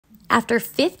After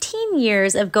 15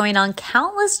 years of going on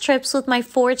countless trips with my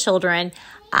 4 children,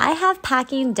 I have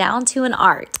packing down to an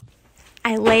art.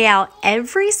 I lay out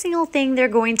every single thing they're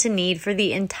going to need for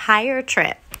the entire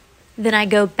trip. Then I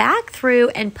go back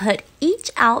through and put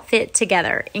each outfit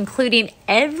together, including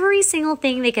every single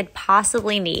thing they could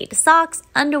possibly need: socks,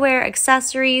 underwear,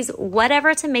 accessories,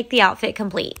 whatever to make the outfit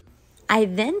complete. I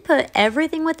then put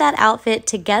everything with that outfit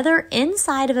together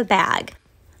inside of a bag.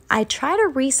 I try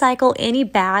to recycle any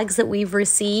bags that we've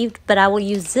received, but I will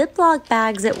use Ziploc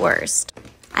bags at worst.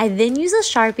 I then use a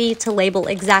Sharpie to label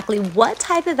exactly what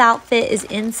type of outfit is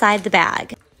inside the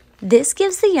bag. This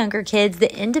gives the younger kids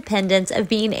the independence of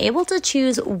being able to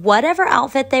choose whatever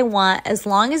outfit they want as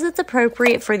long as it's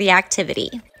appropriate for the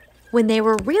activity. When they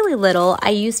were really little,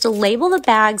 I used to label the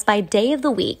bags by day of the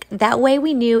week. That way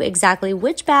we knew exactly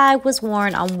which bag was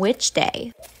worn on which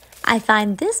day. I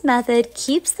find this method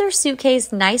keeps their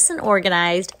suitcase nice and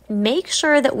organized, makes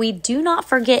sure that we do not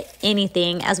forget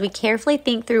anything as we carefully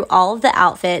think through all of the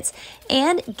outfits,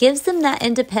 and gives them that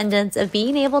independence of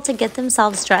being able to get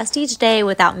themselves dressed each day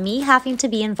without me having to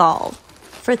be involved.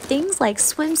 For things like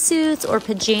swimsuits or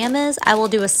pajamas, I will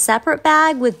do a separate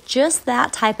bag with just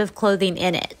that type of clothing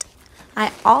in it.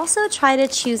 I also try to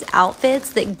choose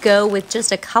outfits that go with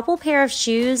just a couple pair of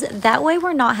shoes. That way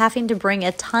we're not having to bring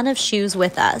a ton of shoes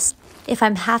with us. If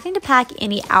I'm having to pack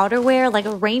any outerwear like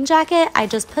a rain jacket, I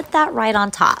just put that right on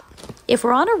top. If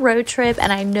we're on a road trip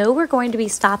and I know we're going to be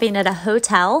stopping at a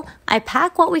hotel, I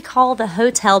pack what we call the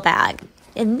hotel bag.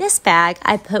 In this bag,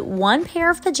 I put 1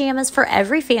 pair of pajamas for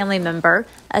every family member,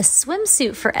 a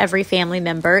swimsuit for every family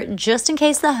member, just in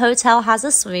case the hotel has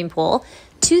a swimming pool,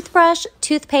 toothbrush,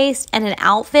 toothpaste, and an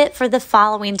outfit for the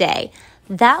following day.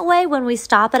 That way, when we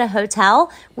stop at a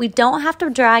hotel, we don't have to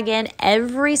drag in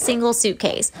every single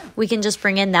suitcase. We can just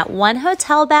bring in that 1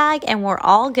 hotel bag and we're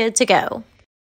all good to go.